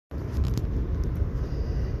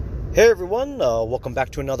Hey everyone, welcome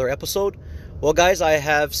back to another episode. Well, guys, I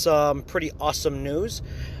have some pretty awesome news.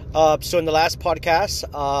 So in the last podcast,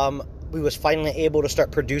 we was finally able to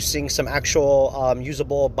start producing some actual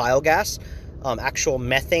usable biogas, actual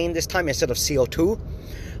methane this time instead of CO2.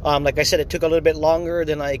 Like I said, it took a little bit longer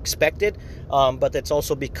than I expected, but it's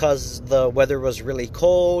also because the weather was really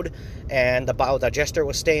cold and the biodigester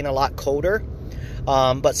was staying a lot colder.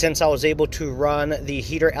 But since I was able to run the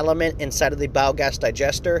heater element inside of the biogas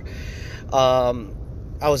digester,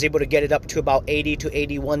 I was able to get it up to about 80 to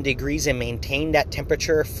 81 degrees and maintain that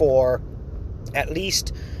temperature for at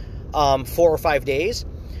least 4 or 5 days.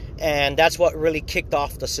 And that's what really kicked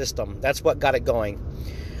off the system. That's what got it going.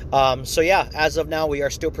 So yeah, as of now, we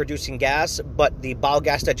are still producing gas, but the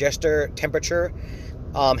biogas digester temperature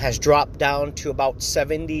has dropped down to about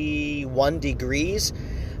 71 degrees.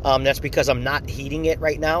 That's because I'm not heating it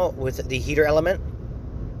right now with the heater element,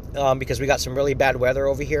 because we got some really bad weather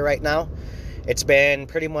over here right now. It's been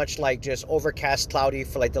pretty much like just overcast, cloudy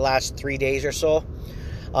for like the last 3 days or so.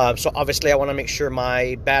 So obviously I want to make sure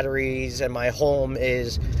my batteries and my home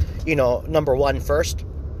is, number one first.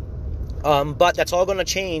 But that's all going to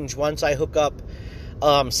change once I hook up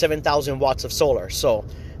 7,000 watts of solar. So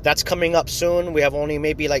that's coming up soon. We have only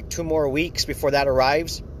maybe like 2 more weeks before that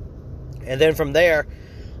arrives. And then from there,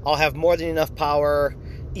 I'll have more than enough power,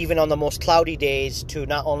 even on the most cloudy days, to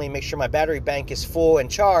not only make sure my battery bank is full and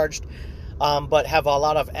charged, but have a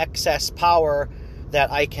lot of excess power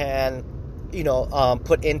that I can,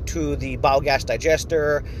 put into the biogas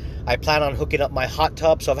digester. I plan on hooking up my hot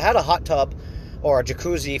tub. So I've had a hot tub or a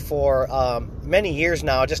jacuzzi for many years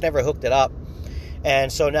now. I just never hooked it up.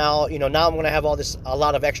 And so now, now I'm going to have a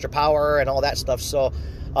lot of extra power and all that stuff. So,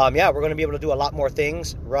 yeah, we're going to be able to do a lot more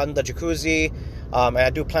things, run the jacuzzi. And I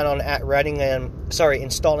do plan on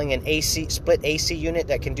installing an split AC unit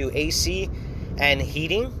that can do AC and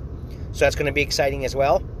heating. So that's going to be exciting as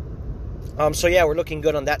well. So yeah, we're looking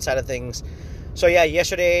good on that side of things. So yeah,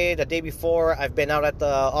 yesterday, the day before, I've been out at the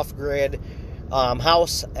off-grid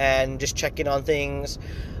house and just checking on things.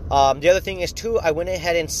 The other thing is too, I went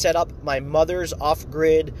ahead and set up my mother's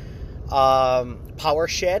off-grid power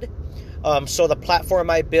shed. So the platform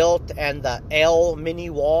I built and the L mini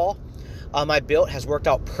wall I built has worked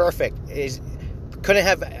out perfect. It couldn't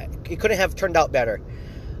have turned out better.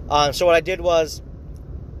 So what I did was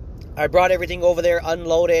I brought everything over there,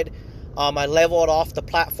 unloaded. I leveled off the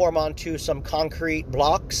platform onto some concrete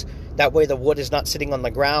blocks. That way the wood is not sitting on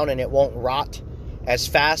the ground and it won't rot as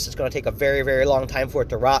fast. It's going to take a very, very long time for it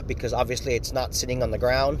to rot because obviously it's not sitting on the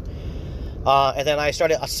ground. And then I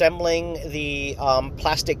started assembling the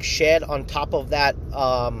plastic shed on top of that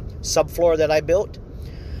subfloor that I built.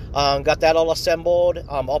 Got that all assembled,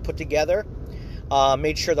 all put together.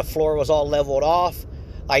 Made sure the floor was all leveled off.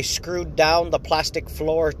 I screwed down the plastic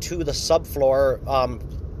floor to the subfloor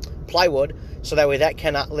plywood, so that way that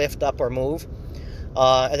cannot lift up or move.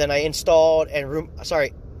 And then I installed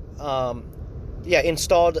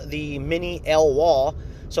installed the mini L wall,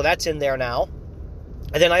 so that's in there now.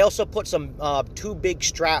 And then I also put some 2 big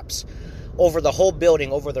straps over the whole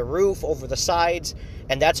building, over the roof, over the sides,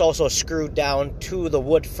 and that's also screwed down to the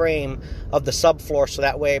wood frame of the subfloor, so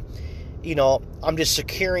that way, I'm just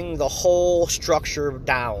securing the whole structure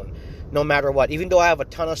down, no matter what. Even though I have a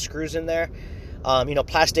ton of screws in there,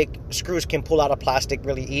 plastic screws can pull out of plastic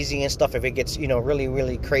really easy and stuff if it gets, really,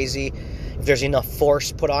 really crazy, if there's enough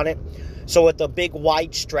force put on it. So with the big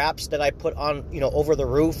wide straps that I put on, over the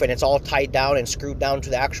roof, and it's all tied down and screwed down to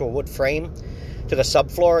the actual wood frame, to the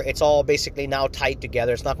subfloor, it's all basically now tied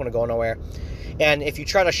together. It's not going to go nowhere. And if you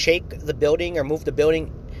try to shake the building or move the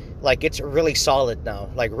building, like, it's really solid now,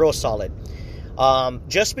 like real solid.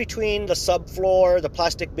 Just between the subfloor, the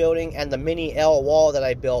plastic building, and the mini L wall that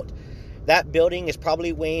I built, that building is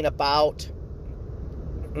probably weighing about,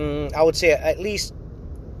 I would say at least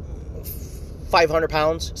 500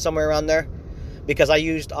 pounds, somewhere around there, because I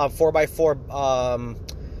used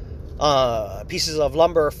 4x4 pieces of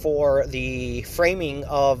lumber for the framing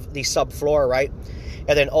of the subfloor, right?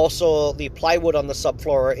 And then also the plywood on the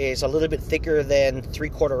subfloor is a little bit thicker than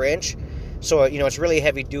 3/4 inch. So, it's really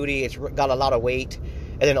heavy duty. It's got a lot of weight.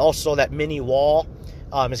 And then also that mini wall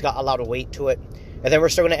has got a lot of weight to it. And then we're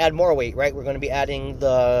still going to add more weight, right? We're going to be adding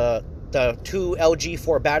the 2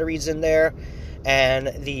 LG4 batteries in there and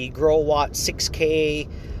the Growatt 6K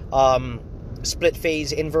split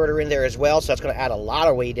phase inverter in there as well. So that's going to add a lot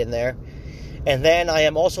of weight in there. And then I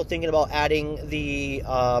am also thinking about adding the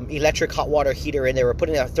electric hot water heater in there. We're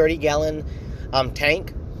putting a 30-gallon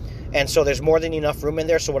tank. And so there's more than enough room in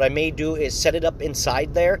there. So what I may do is set it up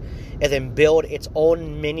inside there and then build its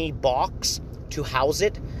own mini box to house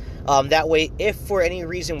it. That way, if for any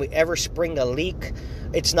reason we ever spring a leak,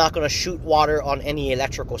 it's not going to shoot water on any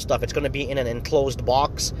electrical stuff. It's going to be in an enclosed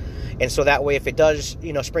box. And so that way, if it does,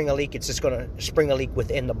 spring a leak, it's just going to spring a leak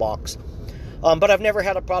within the box. But I've never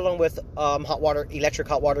had a problem with electric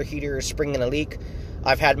hot water heaters springing a leak.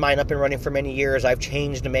 I've had mine up and running for many years. I've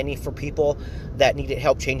changed many for people that needed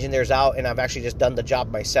help changing theirs out, and I've actually just done the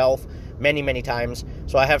job myself many, many times.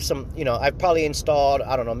 So I have some, I've probably installed,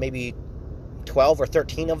 I don't know, maybe 12 or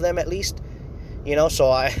 13 of them at least.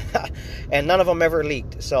 So and none of them ever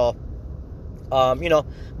leaked. So, but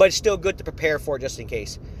it's still good to prepare for just in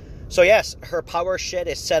case. So yes, her power shed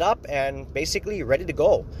is set up and basically ready to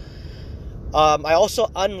go. I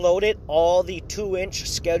also unloaded all the 2-inch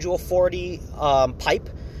Schedule 40 pipe,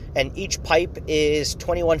 and each pipe is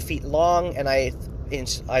 21 feet long, and I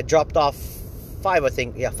dropped off 5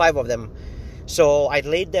 of them. So I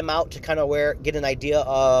laid them out to kind of get an idea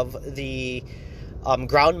of the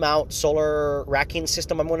ground mount solar racking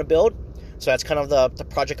system I'm going to build. So that's kind of the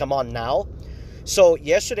project I'm on now. So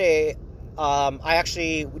yesterday, I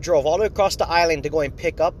actually drove all the way across the island to go and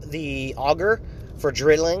pick up the auger for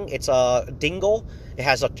drilling. It's a dingle. It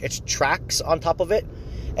has its tracks on top of it,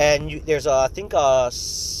 and there's I think a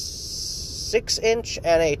 6-inch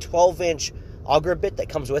and a 12-inch auger bit that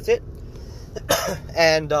comes with it.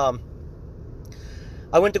 And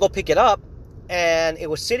I went to go pick it up, and it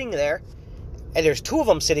was sitting there, and there's 2 of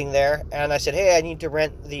them sitting there, and I said, hey, I need to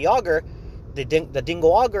rent the auger, the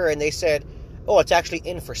dingle auger, and they said, oh, it's actually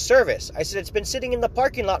in for service. I said, it's been sitting in the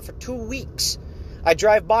parking lot for 2 weeks. I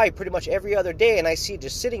drive by pretty much every other day, and I see it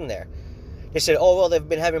just sitting there. They said, oh, well, they've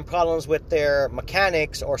been having problems with their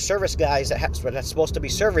mechanics or service guys that's supposed to be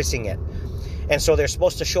servicing it. And so they're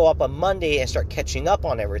supposed to show up on Monday and start catching up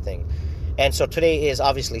on everything. And so today is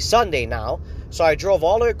obviously Sunday now. So I drove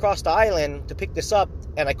all the way across the island to pick this up,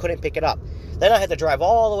 and I couldn't pick it up. Then I had to drive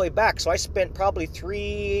all the way back. So I spent probably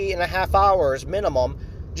 3.5 hours minimum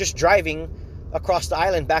just driving across the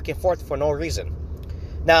island back and forth for no reason.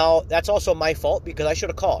 Now, that's also my fault because I should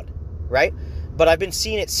have called, right? But I've been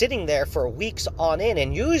seeing it sitting there for weeks on end,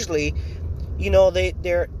 and usually,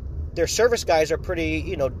 their service guys are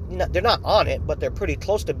pretty, they're not on it, but they're pretty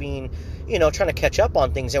close to being, trying to catch up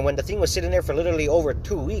on things. And when the thing was sitting there for literally over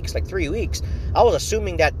 2 weeks, like 3 weeks, I was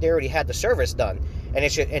assuming that they already had the service done,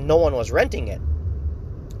 and no one was renting it.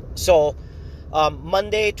 So,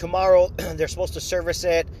 Monday, tomorrow, they're supposed to service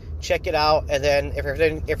it, check it out, and then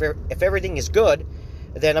if everything is good,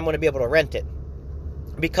 then I'm going to be able to rent it.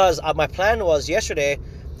 Because my plan was yesterday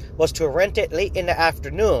was to rent it late in the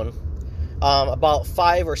afternoon, about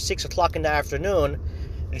 5 or 6 o'clock in the afternoon,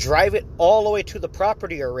 drive it all the way to the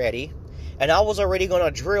property already, and I was already going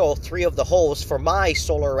to drill 3 of the holes for my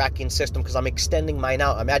solar racking system because I'm extending mine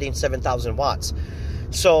out. I'm adding 7,000 watts.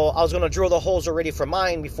 So I was going to drill the holes already for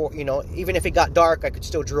mine before, even if it got dark, I could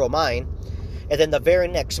still drill mine. And then the very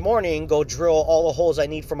next morning, go drill all the holes I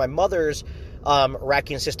need for my mother's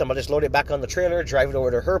racking system. I'll just load it back on the trailer, drive it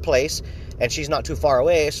over to her place, and she's not too far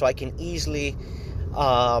away, so I can easily,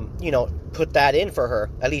 put that in for her.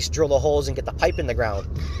 At least drill the holes and get the pipe in the ground.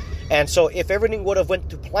 And so if everything would have went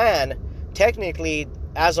to plan, technically,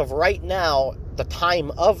 as of right now, the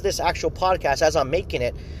time of this actual podcast, as I'm making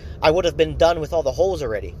it, I would have been done with all the holes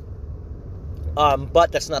already.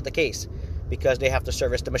 But that's not the case because they have to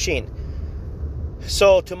service the machine.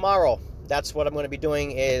 So tomorrow, that's what I'm going to be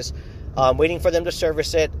doing is waiting for them to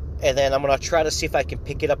service it, and then I'm going to try to see if I can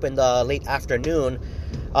pick it up in the late afternoon.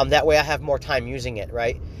 That way I have more time using it,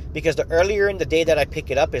 right? Because the earlier in the day that I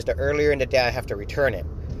pick it up is the earlier in the day I have to return it,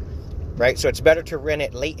 right? So it's better to rent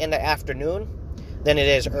it late in the afternoon than it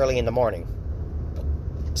is early in the morning.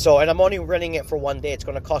 So, and I'm only renting it for one day. It's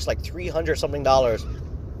going to cost like $300 something. I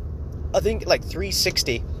think like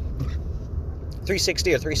 $360 or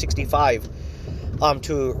 $365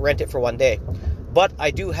 to rent it for one day. But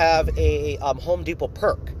I do have a Home Depot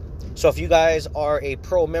perk. So if you guys are a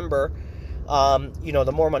pro member,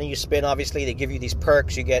 the more money you spend, obviously, they give you these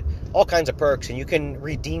perks. You get all kinds of perks, and you can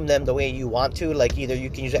redeem them the way you want to. Like either you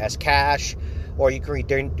can use it as cash, or you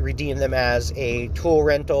can redeem them as a tool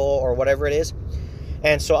rental or whatever it is.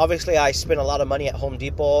 And so obviously I spent a lot of money at Home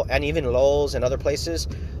Depot and even Lowe's and other places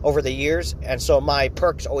over the years. And so my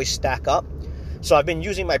perks always stack up. So I've been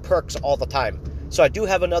using my perks all the time. So I do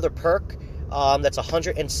have another perk that's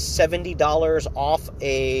 $170 off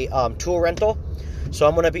a tool rental. So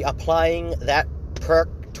I'm going to be applying that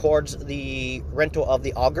perk towards the rental of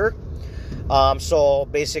the auger. So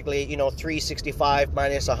basically, $365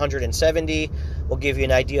 minus $170 will give you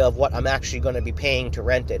an idea of what I'm actually going to be paying to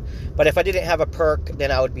rent it. But if I didn't have a perk,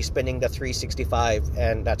 then I would be spending the $365,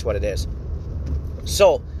 and that's what it is.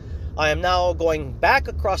 So I am now going back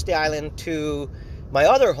across the island to my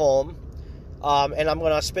other home, and I'm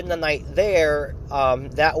going to spend the night there.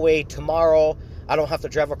 That way tomorrow I don't have to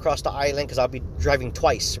drive across the island because I'll be driving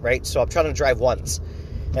twice, right? So I'm trying to drive once.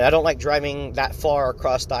 And I don't like driving that far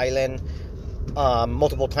across the island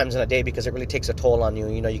multiple times in a day because it really takes a toll on you.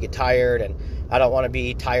 You know, you get tired, and I don't want to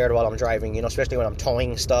be tired while I'm driving, you know, especially when I'm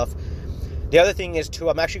towing stuff. The other thing is, too,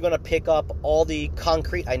 I'm actually going to pick up all the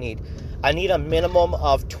concrete I need. I need a minimum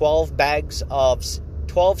of 12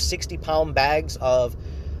 60-pound bags of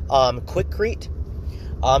Quikrete.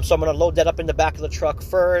 So I'm going to load that up in the back of the truck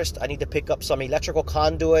first. I need to pick up some electrical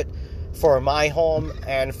conduit for my home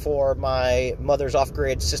and for my mother's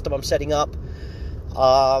off-grid system I'm setting up.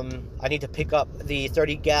 I need to pick up the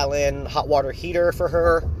 30-gallon hot water heater for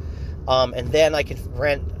her. And then I can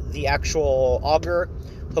rent the actual auger,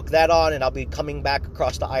 hook that on, and I'll be coming back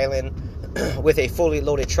across the island with a fully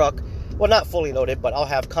loaded truck. Well, not fully loaded, but I'll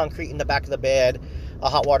have concrete in the back of the bed, a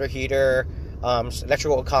hot water heater,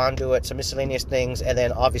 electrical conduit, some miscellaneous things, and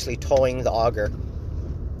then obviously towing the auger.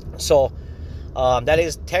 So that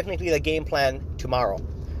is technically the game plan tomorrow.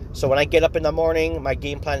 So when I get up in the morning, my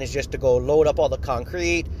game plan is just to go load up all the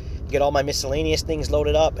concrete, get all my miscellaneous things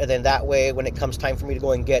loaded up, and then that way when it comes time for me to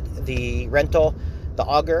go and get the rental, the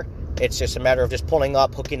auger, it's just a matter of just pulling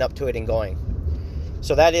up, hooking up to it, and going.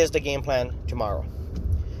 So that is the game plan tomorrow.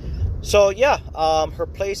 So yeah, her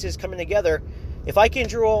place is coming together. If I can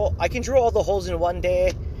drill all the holes in one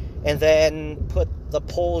day and then put the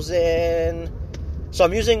poles in. So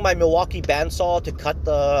I'm using my Milwaukee bandsaw to cut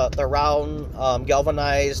the round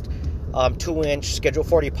galvanized 2-inch Schedule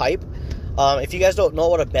 40 pipe. If you guys don't know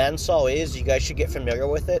what a bandsaw is, you guys should get familiar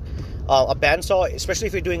with it. A bandsaw, especially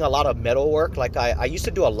if you're doing a lot of metal work, like I used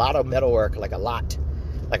to do a lot of metal work, like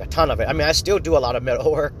a ton of it. I mean, I still do a lot of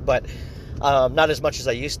metal work, but not as much as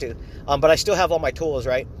I used to. But I still have all my tools,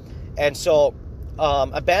 right? And so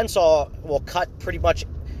a bandsaw will cut pretty much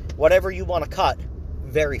whatever you want to cut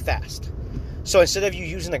very fast. So instead of you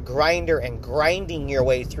using a grinder and grinding your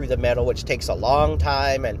way through the metal, which takes a long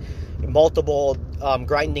time and multiple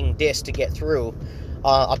grinding discs to get through,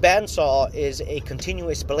 a bandsaw is a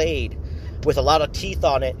continuous blade with a lot of teeth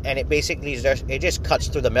on it, and it basically just cuts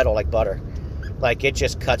through the metal like butter. Like, it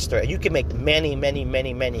just cuts through it. You can make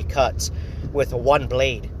many cuts with one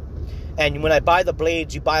blade. And when I buy the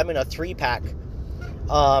blades, you buy them in a 3-pack,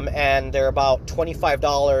 and they're about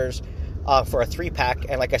 $25 for a 3-pack,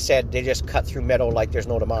 and like I said, they just cut through metal like there's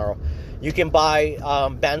no tomorrow. You can buy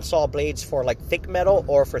bandsaw blades for like thick metal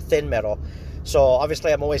or for thin metal. So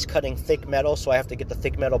obviously I'm always cutting thick metal, so I have to get the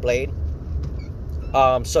thick metal blade.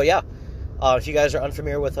 So yeah, if you guys are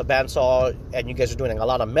unfamiliar with a bandsaw and you guys are doing a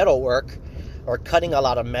lot of metal work or cutting a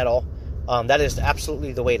lot of metal, that is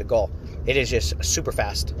absolutely the way to go. It is just super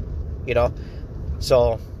fast, you know.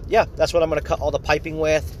 So yeah, that's what I'm going to cut all the piping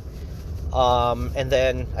with. And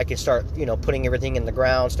then I can start, putting everything in the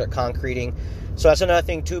ground, start concreting. So that's another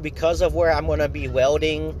thing too, because of where I'm going to be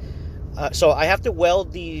welding. So I have to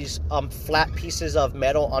weld these flat pieces of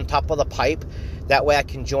metal on top of the pipe. That way I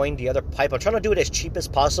can join the other pipe. I'm trying to do it as cheap as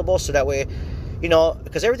possible, so that way,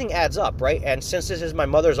 because everything adds up, right? And since this is my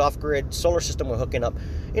mother's off-grid solar system we're hooking up,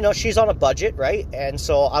 she's on a budget, right? And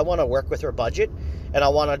so I want to work with her budget, and I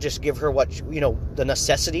want to just give her what, the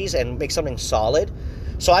necessities and make something solid.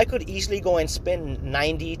 So I could easily go and spend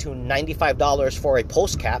 $90 to $95 for a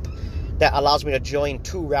post cap that allows me to join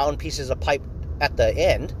 2 round pieces of pipe at the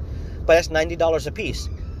end, but that's $90 a piece.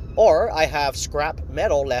 Or I have scrap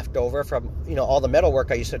metal left over from, all the metal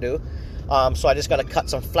work I used to do. So I just got to cut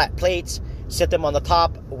some flat plates, set them on the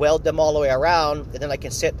top, weld them all the way around, and then I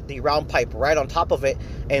can set the round pipe right on top of it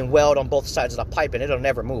and weld on both sides of the pipe, and it'll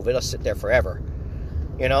never move. It'll sit there forever,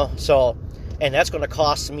 So, and that's going to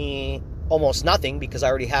cost me almost nothing because I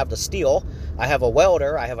already have the steel. I have a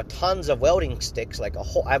welder. I have tons of welding sticks, I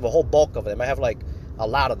have a whole bulk of them. I have a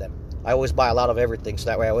lot of them. I always buy a lot of everything, so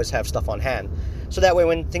that way I always have stuff on hand. So that way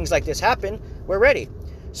when things like this happen, we're ready.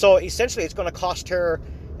 So essentially it's going to cost her,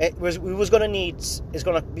 it's going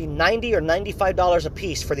to be $90 or $95 a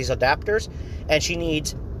piece for these adapters, and she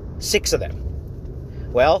needs 6 of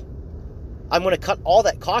them. Well, I'm going to cut all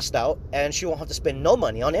that cost out, and she won't have to spend no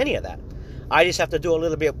money on any of that. I just have to do a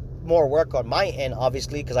little bit more work on my end,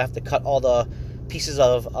 obviously, because I have to cut all the pieces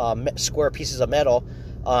of square pieces of metal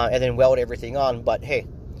and then weld everything on. But hey,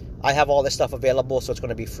 I have all this stuff available, so it's going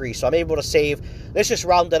to be free. So I'm able to save, let's just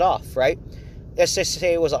round it off, right? Let's just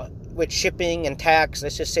say it was with shipping and tax,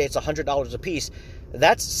 let's just say it's $100 a piece.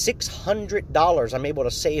 That's $600 I'm able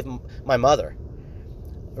to save my mother,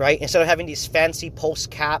 right? Instead of having these fancy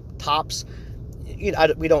post cap tops,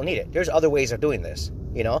 we don't need it. There's other ways of doing this,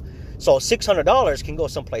 So $600 can go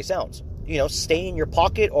someplace else, stay in your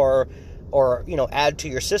pocket or add to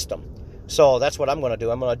your system. So that's what I'm going to do.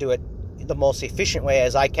 I'm going to do it the most efficient way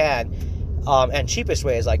as I can, and cheapest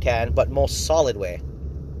way as I can, but most solid way,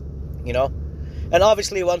 And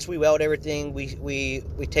obviously, once we weld everything, we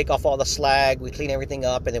take off all the slag, we clean everything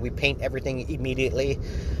up, and then we paint everything immediately.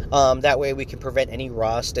 That way we can prevent any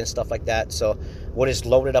rust and stuff like that. So we'll just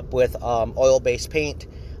load it up with oil-based paint,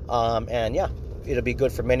 and yeah, it'll be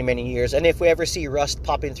good for many, many years. And if we ever see rust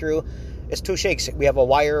popping through, it's two shakes. We have a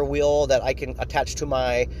wire wheel that I can attach to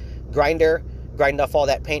my grinder, grind off all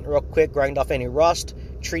that paint real quick, grind off any rust,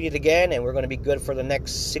 treat it again, and we're going to be good for the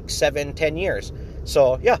next 6, 7, 10 years.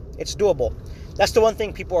 So yeah, it's doable. That's the one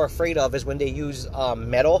thing people are afraid of, is when they use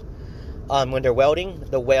metal, when they're welding,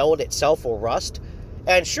 the weld itself will rust.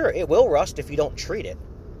 And sure, it will rust if you don't treat it,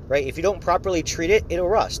 right? If you don't properly treat it, it'll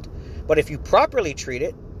rust. But if you properly treat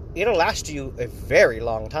it, it'll last you a very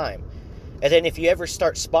long time. And then if you ever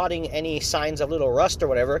start spotting any signs of little rust or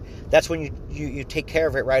whatever, that's when you take care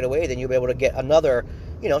of it right away. Then you'll be able to get another,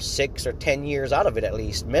 6 or 10 years out of it at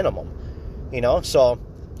least, minimum. So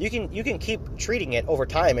you can keep treating it over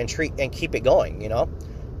time and keep it going,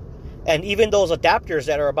 And even those adapters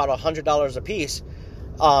that are about $100 a piece,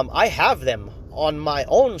 I have them on my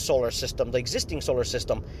own solar system, the existing solar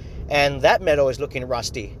system, and that metal is looking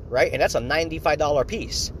rusty, right? And that's a $95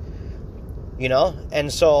 piece,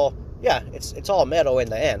 And so yeah, it's all metal in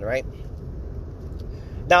the end, right?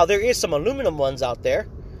 Now there is some aluminum ones out there,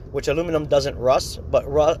 which aluminum doesn't rust, but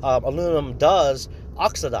aluminum does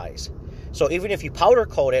oxidize. So even if you powder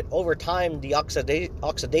coat it, over time the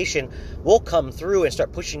oxidation will come through and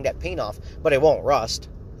start pushing that paint off, but it won't rust,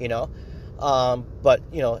 But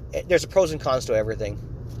there's a pros and cons to everything,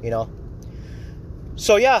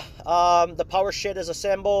 So yeah, the power shed is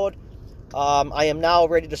assembled. I am now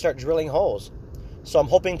ready to start drilling holes. So I'm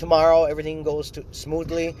hoping tomorrow everything goes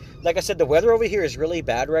smoothly. Like I said, the weather over here is really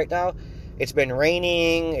bad right now. It's been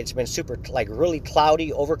raining. It's been super, really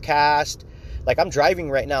cloudy, overcast. I'm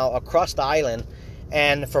driving right now across the island,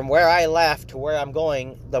 and from where I left to where I'm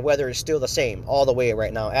going, the weather is still the same all the way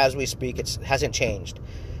right now. As we speak, it hasn't changed.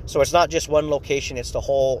 So it's not just one location. It's the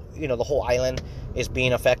whole, the whole island is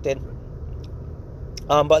being affected.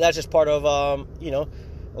 But that's just part of,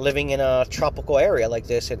 living in a tropical area like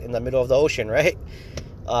this in the middle of the ocean, right?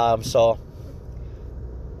 So,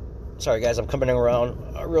 sorry guys, I'm coming around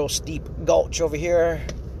a real steep gulch over here.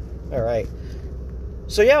 All right.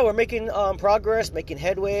 So yeah, we're making progress, making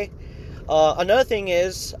headway. Another thing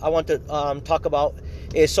is I want to talk about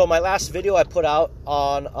is, so my last video I put out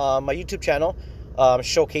on my YouTube channel,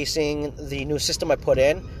 showcasing the new system I put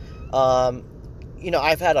in.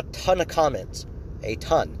 I've had a ton of comments, a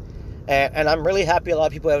ton. And I'm really happy a lot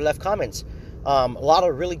of people have left comments. A lot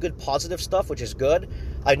of really good positive stuff, which is good.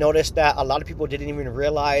 I noticed that a lot of people didn't even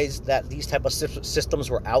realize that these type of systems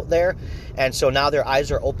were out there. And so now their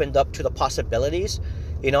eyes are opened up to the possibilities.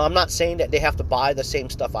 I'm not saying that they have to buy the same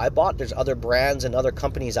stuff I bought. There's other brands and other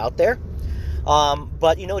companies out there.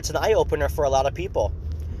 But, it's an eye-opener for a lot of people.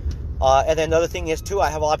 And then another thing is, too, I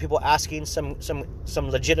have a lot of people asking some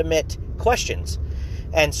legitimate questions.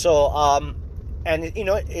 And so...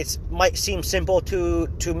 it might seem simple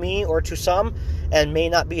to me or to some, and may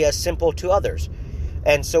not be as simple to others.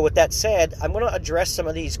 And so with that said, I'm going to address some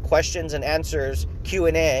of these questions and answers,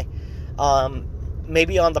 Q&A,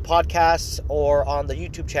 maybe on the podcast or on the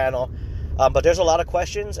YouTube channel. But there's a lot of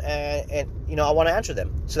questions, and I want to answer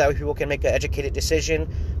them so that way people can make an educated decision,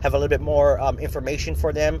 have a little bit more information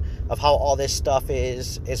for them of how all this stuff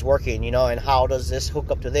is working, and how does this hook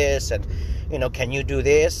up to this, and can you do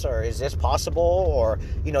this, or is this possible, or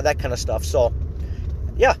that kind of stuff. So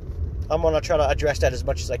yeah, I'm gonna try to address that as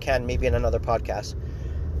much as I can, maybe in another podcast.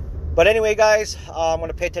 But anyway, guys, I'm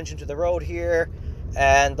gonna pay attention to the road here,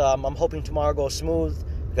 and I'm hoping tomorrow goes smooth,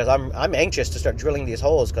 because I'm anxious to start drilling these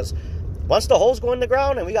holes, because once the holes go in the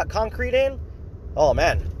ground and we got concrete in, oh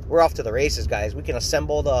man, we're off to the races, guys. We can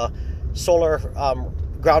assemble the solar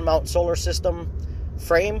ground mount solar system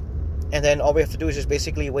frame, and then all we have to do is just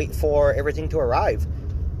basically wait for everything to arrive,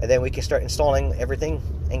 and then we can start installing everything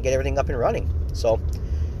and get everything up and running. So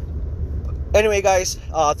anyway, guys,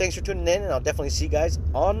 thanks for tuning in, and I'll definitely see you guys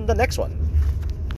on the next one.